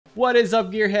What is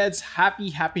up, gearheads?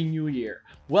 Happy New Year.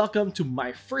 Welcome to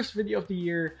my first video of the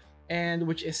year, and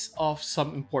which is of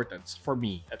some importance for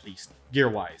me, at least gear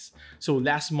wise. So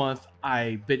last month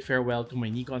I bid farewell to my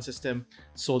Nikon system,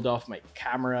 sold off my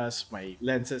cameras, my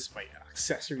lenses, my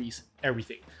accessories,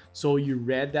 everything. So you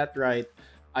read that right.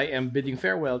 I am bidding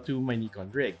farewell to my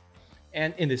Nikon rig.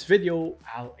 And in this video,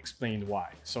 I'll explain why.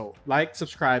 So like,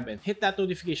 subscribe, and hit that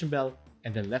notification bell,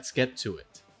 and then let's get to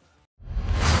it.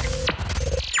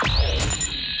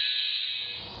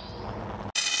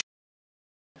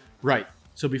 Right,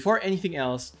 so before anything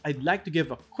else, I'd like to give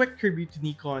a quick tribute to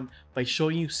Nikon by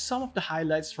showing you some of the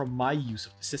highlights from my use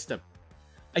of the system.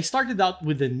 I started out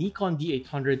with the Nikon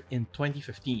D800 in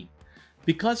 2015.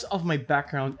 Because of my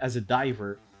background as a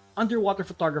diver, underwater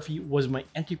photography was my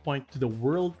entry point to the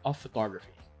world of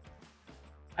photography.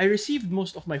 I received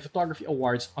most of my photography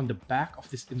awards on the back of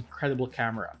this incredible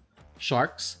camera.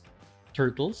 Sharks,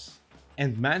 turtles,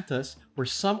 and mantas were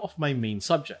some of my main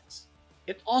subjects.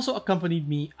 It also accompanied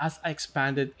me as I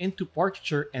expanded into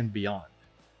portraiture and beyond.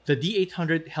 The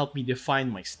D800 helped me define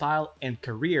my style and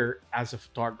career as a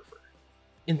photographer.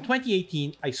 In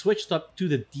 2018, I switched up to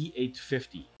the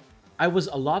D850. I was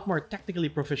a lot more technically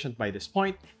proficient by this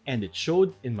point, and it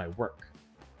showed in my work.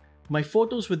 My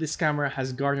photos with this camera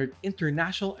has garnered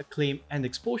international acclaim and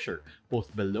exposure,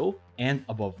 both below and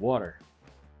above water.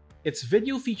 Its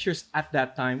video features at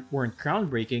that time weren't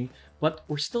groundbreaking, but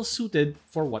were still suited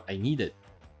for what I needed.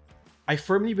 I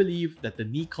firmly believe that the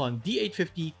Nikon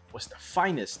D850 was the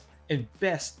finest and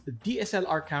best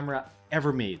DSLR camera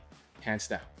ever made, hands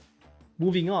down.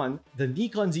 Moving on, the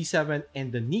Nikon Z7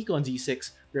 and the Nikon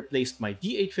Z6 replaced my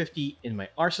D850 in my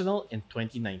arsenal in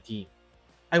 2019.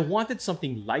 I wanted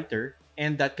something lighter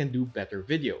and that can do better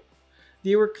video.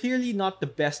 They were clearly not the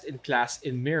best in class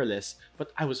in mirrorless,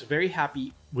 but I was very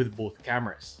happy with both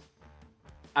cameras.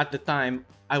 At the time,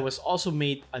 I was also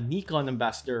made a Nikon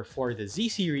ambassador for the Z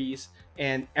series,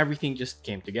 and everything just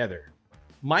came together.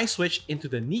 My switch into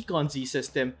the Nikon Z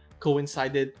system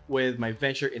coincided with my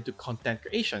venture into content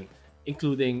creation,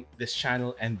 including this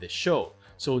channel and this show.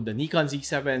 So the Nikon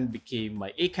Z7 became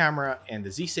my A camera and the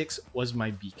Z6 was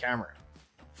my B camera.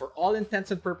 For all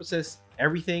intents and purposes,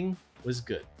 everything was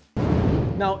good.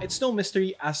 Now, it's no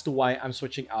mystery as to why I'm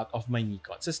switching out of my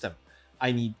Nikon system.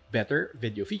 I need better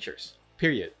video features,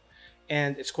 period.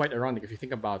 And it's quite ironic if you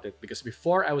think about it, because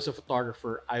before I was a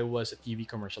photographer, I was a TV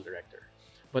commercial director.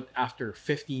 But after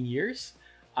 15 years,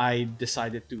 I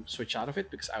decided to switch out of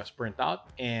it because I was burnt out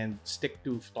and stick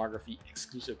to photography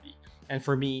exclusively. And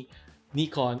for me,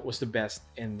 Nikon was the best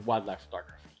in wildlife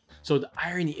photography. So the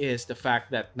irony is the fact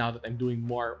that now that I'm doing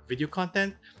more video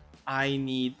content, I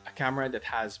need a camera that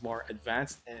has more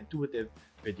advanced and intuitive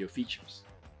video features.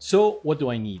 So what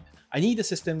do I need? I need a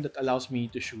system that allows me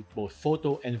to shoot both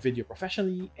photo and video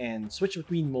professionally and switch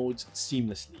between modes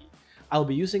seamlessly. I'll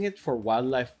be using it for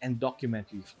wildlife and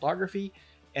documentary photography,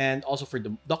 and also for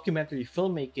the documentary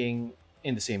filmmaking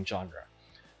in the same genre.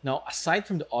 Now, aside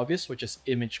from the obvious, which is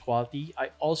image quality, I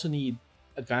also need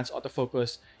advanced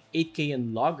autofocus, 8K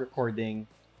and log recording,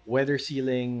 weather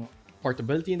sealing,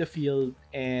 portability in the field,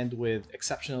 and with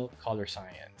exceptional color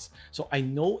science. So I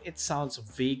know it sounds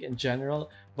vague in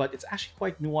general, but it's actually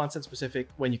quite nuanced and specific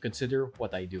when you consider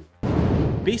what I do.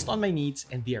 Based on my needs,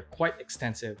 and they are quite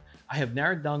extensive, I have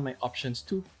narrowed down my options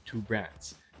to two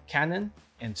brands, Canon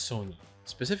and Sony.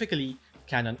 Specifically,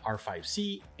 Canon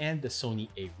R5C and the Sony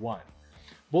A1.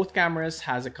 Both cameras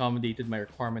has accommodated my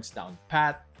requirements down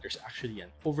pat. There's actually an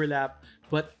overlap,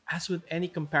 but as with any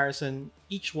comparison,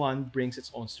 each one brings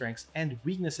its own strengths and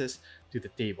weaknesses to the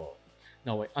table.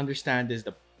 Now, I understand there's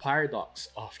the paradox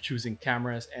of choosing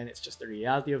cameras, and it's just the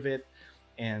reality of it,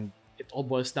 and it all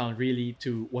boils down really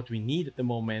to what we need at the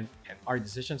moment, and our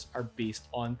decisions are based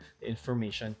on the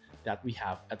information that we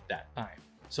have at that time.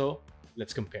 So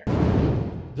let's compare.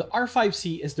 The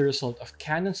R5C is the result of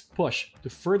Canon's push to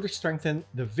further strengthen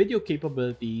the video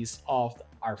capabilities of the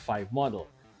R5 model.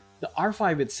 The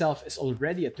R5 itself is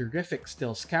already a terrific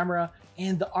stills camera,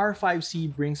 and the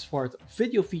R5C brings forth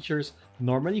video features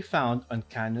normally found on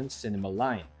Canon's cinema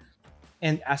line.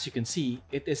 And as you can see,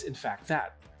 it is in fact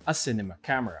that, a cinema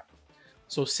camera.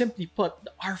 So simply put,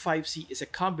 the R5C is a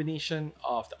combination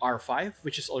of the R5,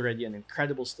 which is already an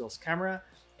incredible stills camera,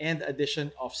 and the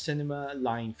addition of cinema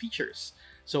line features.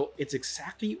 So it's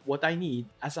exactly what I need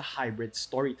as a hybrid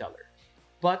storyteller.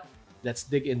 But let's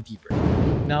dig in deeper.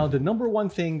 Now, the number one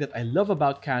thing that I love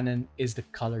about Canon is the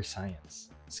color science.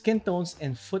 Skin tones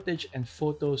and footage and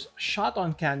photos shot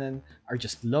on Canon are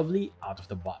just lovely out of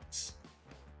the box.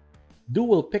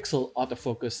 Dual pixel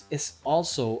autofocus is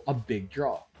also a big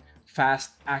draw.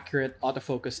 Fast, accurate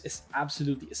autofocus is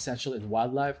absolutely essential in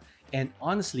wildlife, and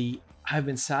honestly, I've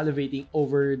been salivating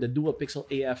over the dual pixel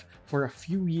AF for a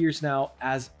few years now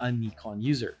as a Nikon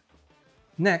user.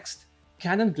 Next,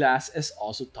 Canon glass is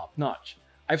also top notch.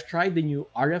 I've tried the new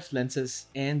RF lenses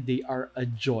and they are a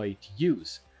joy to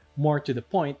use. More to the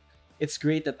point, it's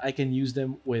great that I can use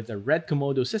them with the Red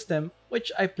Komodo system, which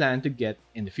I plan to get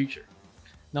in the future.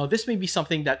 Now, this may be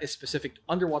something that is specific to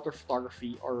underwater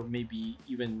photography, or maybe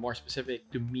even more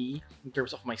specific to me in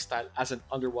terms of my style as an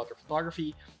underwater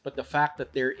photography, but the fact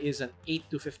that there is an 8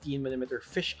 to 15mm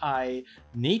fisheye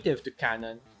native to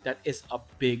Canon, that is a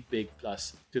big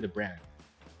plus to the brand.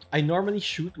 I normally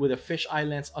shoot with a fisheye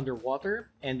lens underwater,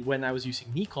 and when I was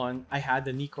using Nikon, I had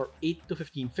the Nikon 8 to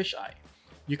 15 fisheye.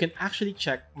 You can actually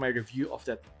check my review of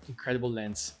that incredible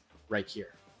lens right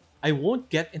here. I won't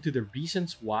get into the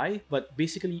reasons why, but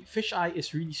basically fisheye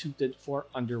is really suited for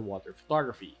underwater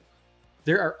photography.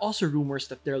 There are also rumors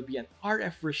that there will be an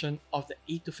RF version of the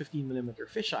 8 to 15mm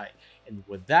fisheye, and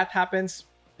when that happens,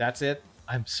 that's it,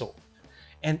 I'm sold.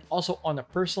 And also on a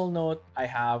personal note, I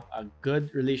have a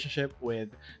good relationship with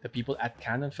the people at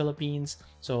Canon Philippines,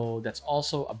 so that's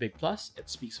also a big plus. It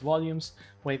speaks volumes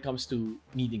when it comes to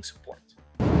needing support.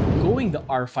 Going the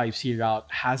R5C route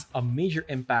has a major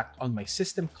impact on my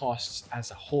system costs as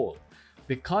a whole.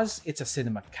 Because it's a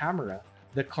cinema camera,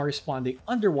 the corresponding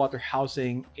underwater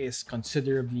housing is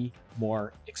considerably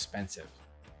more expensive.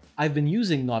 I've been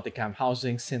using Nauticam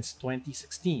housing since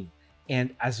 2016,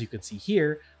 and as you can see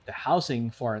here, the housing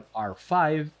for an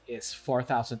R5 is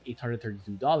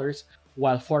 $4,832,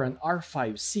 while for an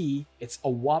R5C, it's a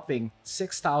whopping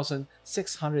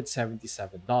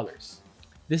 $6,677.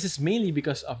 This is mainly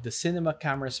because of the cinema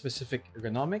camera-specific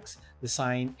ergonomics,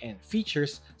 design, and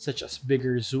features such as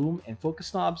bigger zoom and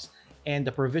focus knobs, and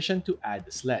the provision to add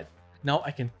the sled. Now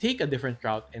I can take a different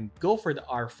route and go for the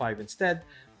R5 instead,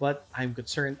 but I'm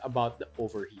concerned about the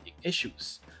overheating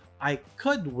issues. I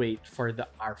could wait for the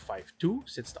R5 II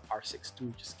since the R6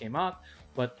 II just came out,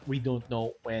 but we don't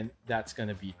know when that's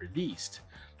gonna be released.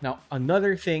 Now,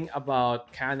 another thing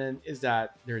about Canon is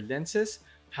that their lenses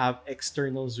have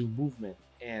external zoom movement,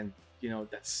 and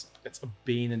that's a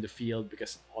bane in the field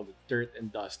because all the dirt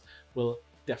and dust will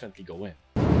definitely go in.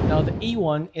 Now, the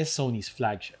A1 is Sony's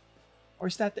flagship, or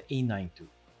is that the A9 II?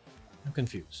 I'm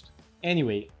confused.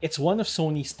 Anyway, it's one of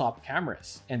Sony's top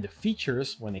cameras, and the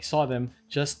features, when I saw them,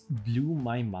 just blew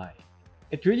my mind.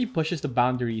 It really pushes the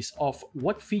boundaries of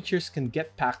what features can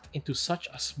get packed into such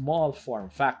a small form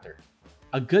factor.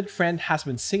 A good friend has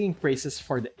been singing praises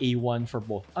for the A1 for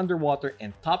both underwater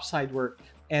and topside work,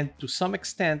 and to some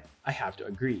extent, I have to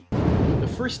agree.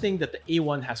 The first thing that the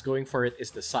A1 has going for it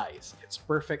is the size. It's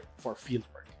perfect for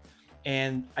fieldwork.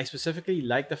 And I specifically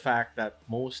like the fact that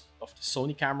most of the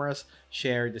Sony cameras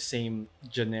share the same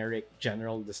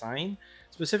general design,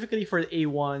 specifically for the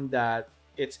A1 that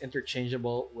it's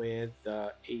interchangeable with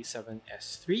the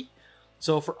A7S III.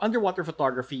 So for underwater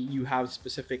photography, you have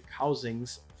specific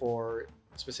housings for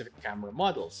specific camera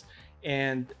models.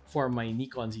 And for my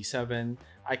Nikon Z7,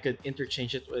 I could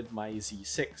interchange it with my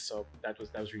Z6, so that was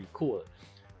really cool.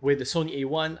 With the Sony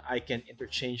A1, I can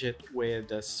interchange it with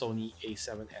the Sony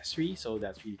A7S III, so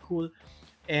that's really cool.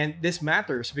 And this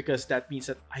matters because that means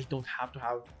that I don't have to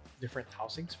have different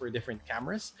housings for different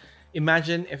cameras.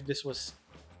 Imagine if this was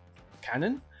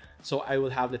Canon. So I will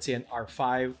have, let's say, an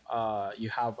R5, you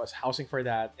have a housing for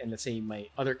that, and let's say my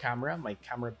other camera, my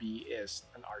camera B is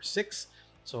an R6,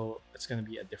 so it's going to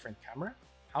be a different camera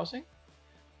housing.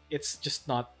 It's just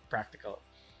not practical.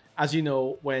 As you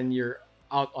know, when you're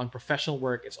out on professional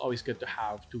work, it's always good to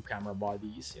have two camera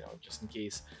bodies, just in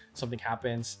case something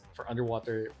happens for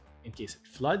underwater, in case it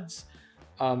floods.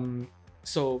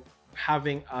 So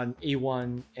having an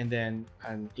A1 and then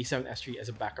an A7S III as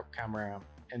a backup camera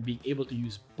and being able to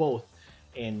use both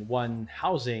in one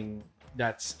housing,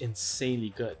 that's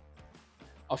insanely good.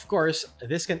 Of course,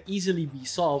 this can easily be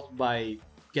solved by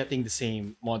getting the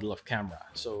same model of camera,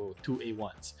 so two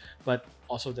A1s, but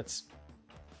also that's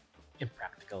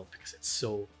impractical because it's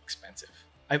so expensive.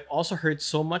 I've also heard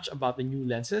so much about the new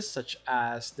lenses such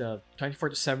as the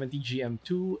 24-70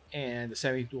 GM2 and the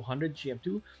 7200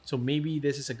 GM2, so maybe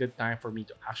this is a good time for me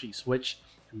to actually switch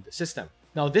to the system.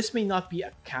 Now, this may not be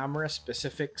a camera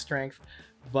specific strength,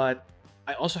 but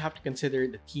I also have to consider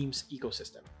the team's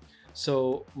ecosystem.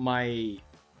 So my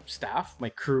staff, my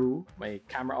crew, my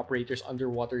camera operators,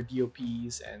 underwater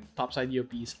DOPs, and topside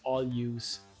DOPs all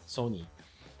use Sony.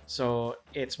 So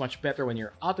it's much better when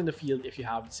you're out in the field if you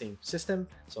have the same system.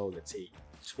 So let's say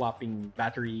swapping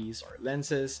batteries or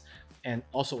lenses, and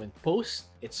also in post,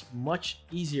 it's much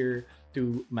easier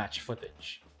to match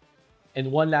footage.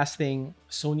 And one last thing,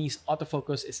 Sony's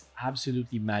autofocus is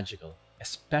absolutely magical,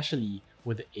 especially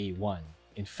with the A1.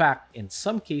 In fact, in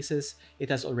some cases, it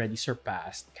has already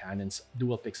surpassed Canon's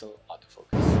dual pixel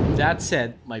autofocus. That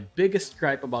said, my biggest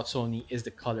gripe about Sony is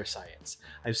the color science.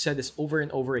 I've said this over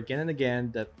and over again and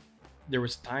again that there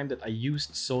was a time that I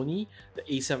used Sony, the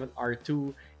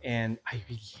A7R2, and I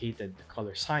really hated the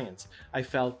color science. I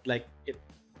felt like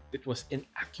it was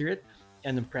inaccurate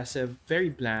and impressive, very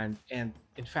bland, and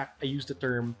in fact, I use the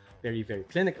term very, very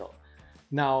clinical.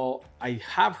 Now, I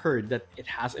have heard that it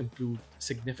has improved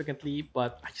significantly,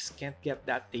 but I just can't get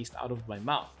that taste out of my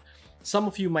mouth. Some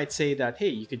of you might say that, hey,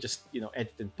 you could just,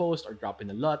 edit in post or drop in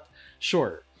a LUT.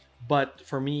 Sure. But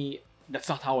for me, that's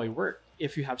not how I work.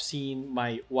 If you have seen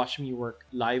my Watch Me Work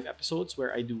live episodes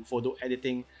where I do photo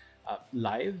editing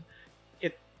live,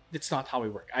 it it's not how I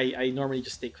work. I normally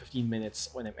just take 15 minutes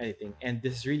when I'm editing, and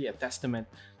this is really a testament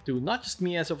to not just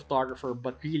me as a photographer,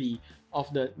 but really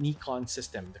of the Nikon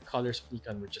system. The colors of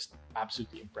Nikon were just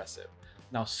absolutely impressive.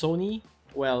 Now Sony,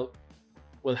 well,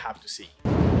 we'll have to see.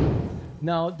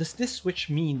 Now, does this switch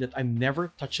mean that I'm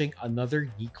never touching another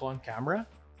Nikon camera?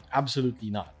 Absolutely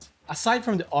not. Aside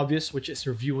from the obvious, which is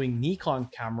reviewing Nikon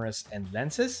cameras and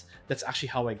lenses, that's actually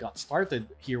how I got started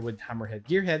here with Hammerhead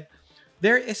Gearhead,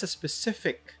 there is a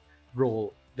specific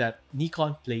role that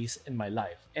Nikon plays in my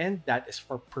life, and that is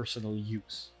for personal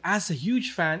use. As a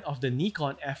huge fan of the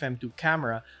Nikon FM2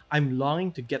 camera, I'm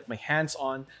longing to get my hands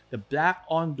on the black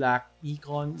on black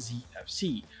Nikon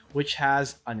ZFC, which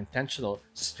has an intentional,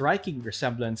 striking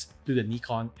resemblance to the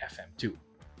Nikon FM2.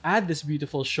 Add this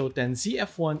beautiful Shoten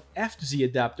ZF1 F2Z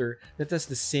adapter that has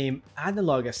the same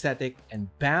analog aesthetic, and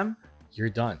bam, you're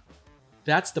done.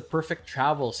 That's the perfect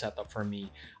travel setup for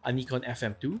me. A Nikon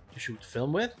FM2 to shoot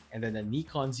film with, and then a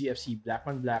Nikon ZFC black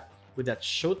on black with that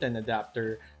Shoten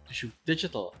adapter to shoot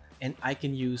digital. And I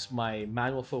can use my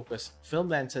manual focus film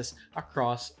lenses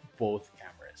across both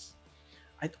cameras.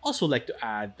 I'd also like to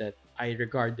add that I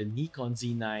regard the Nikon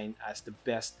Z9 as the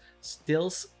best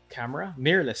stills camera,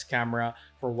 mirrorless camera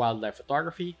for wildlife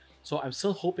photography. So I'm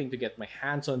still hoping to get my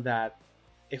hands on that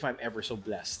if I'm ever so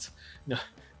blessed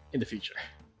in the future.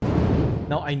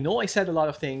 Now, I know I said a lot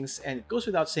of things, and it goes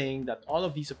without saying that all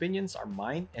of these opinions are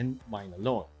mine and mine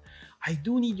alone. I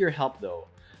do need your help though.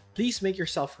 Please make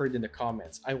yourself heard in the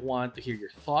comments. I want to hear your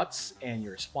thoughts and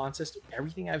your responses to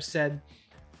everything I've said.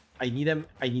 I need them.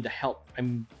 I need the help.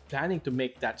 I'm planning to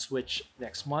make that switch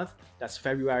next month. That's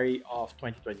February of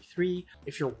 2023.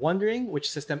 If you're wondering which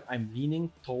system I'm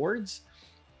leaning towards,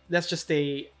 let's just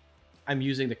say I'm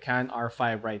using the Canon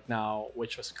R5 right now,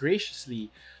 which was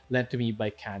graciously lent to me by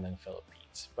Canon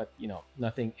Philippines. But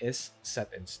nothing is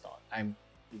set in stone. I'm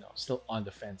still on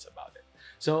the fence about it.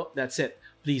 So that's it.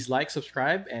 Please like,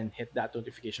 subscribe, and hit that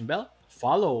notification bell.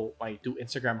 Follow my two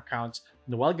Instagram accounts,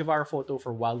 Noel Guevara Photo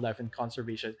for wildlife and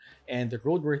conservation, and the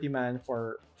Roadworthy Man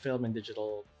for film and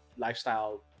digital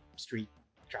lifestyle street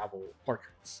travel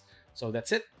portraits. So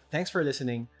that's it. Thanks for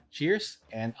listening. Cheers,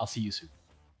 and I'll see you soon.